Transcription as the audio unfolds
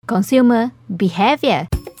Consumer behavior.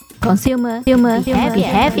 Consumer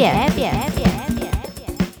behavior.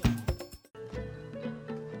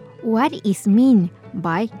 What is meant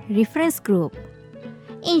by reference group?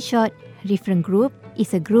 In short, reference group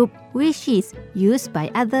is a group which is used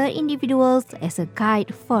by other individuals as a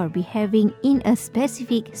guide for behaving in a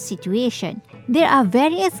specific situation. There are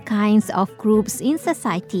various kinds of groups in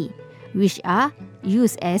society which are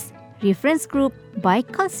used as reference group by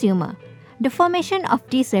consumer. The formation of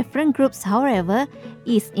these reference groups, however,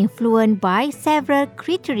 is influenced by several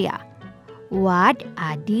criteria. What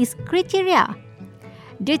are these criteria?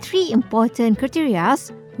 The three important criteria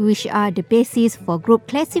which are the basis for group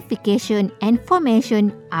classification and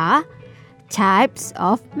formation are types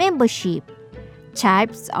of membership,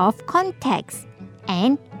 types of contacts,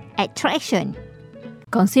 and attraction.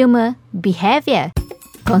 Consumer behavior.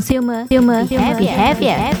 Consumer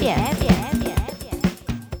behavior.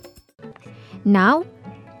 Now,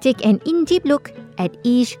 take an in-depth look at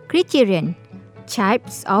each criterion.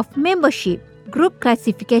 Types of membership. Group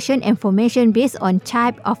classification and formation based on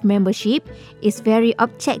type of membership is very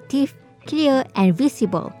objective, clear, and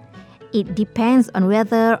visible. It depends on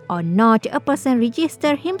whether or not a person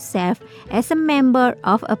registers himself as a member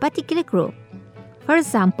of a particular group. For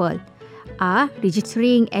example,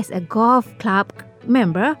 registering as a golf club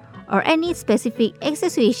member or any specific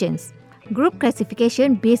associations. Group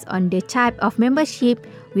classification based on the type of membership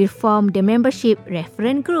will form the membership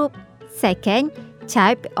reference group. Second,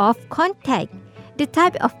 type of contact. The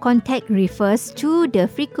type of contact refers to the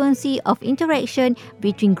frequency of interaction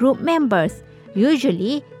between group members.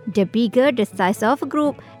 Usually, the bigger the size of a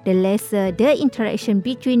group, the lesser the interaction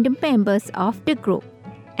between the members of the group.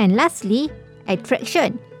 And lastly,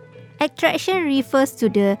 attraction. Attraction refers to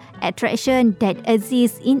the attraction that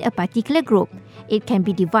exists in a particular group. It can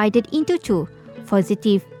be divided into two,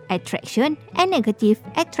 positive attraction and negative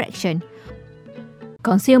attraction.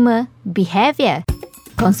 Consumer behavior.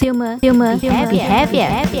 Consumer behavior.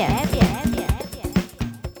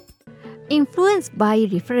 Influence by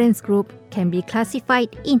reference group can be classified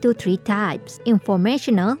into three types: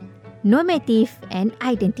 informational, normative, and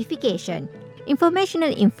identification.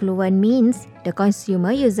 Informational influence means the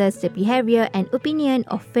consumer uses the behavior and opinion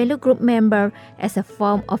of fellow group members as a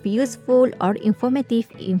form of useful or informative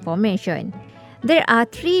information. There are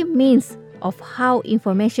three means of how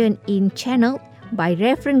information is channeled by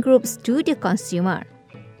reference groups to the consumer.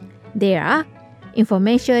 There are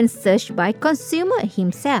information searched by consumer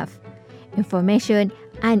himself, information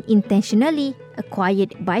unintentionally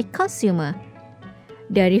acquired by consumer.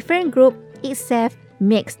 The reference group itself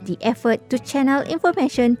makes the effort to channel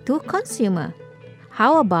information to consumer.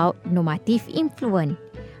 How about normative influence?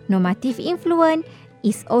 Normative influence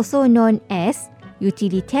is also known as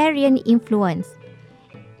utilitarian influence.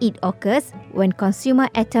 It occurs when consumer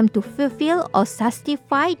attempt to fulfill or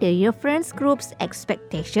satisfy the reference group's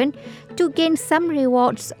expectation to gain some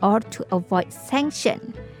rewards or to avoid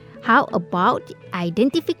sanction. How about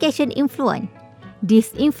identification influence?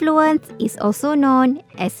 This influence is also known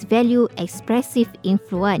as value expressive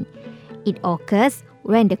influence. It occurs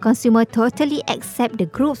when the consumer totally accepts the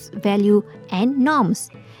group's value and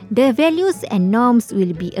norms. The values and norms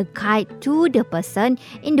will be a guide to the person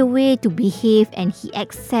in the way to behave, and he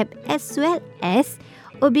accepts as well as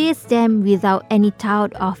obeys them without any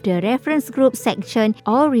thought of the reference group section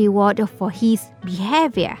or reward for his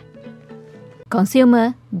behavior.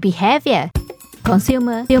 Consumer behavior.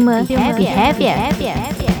 Consumer behavior.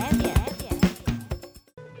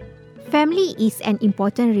 Family is an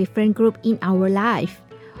important reference group in our life.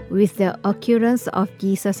 With the occurrence of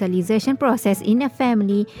the socialization process in a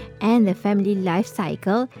family and the family life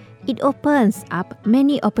cycle, it opens up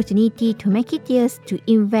many opportunities to make it easier to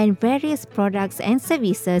invent various products and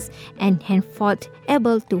services and henceforth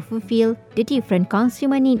able to fulfill the different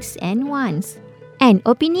consumer needs and wants. An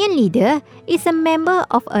opinion leader is a member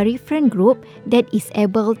of a reference group that is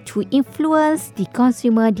able to influence the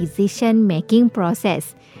consumer decision-making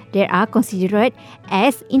process. They are considered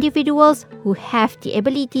as individuals who have the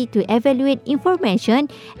ability to evaluate information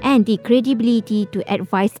and the credibility to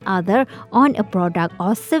advise others on a product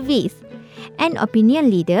or service. An opinion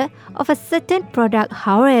leader of a certain product,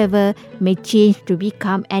 however, may change to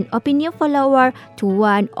become an opinion follower to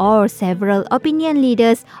one or several opinion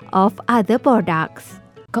leaders of other products.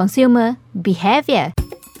 Consumer behavior.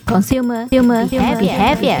 Consumer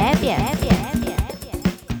behavior.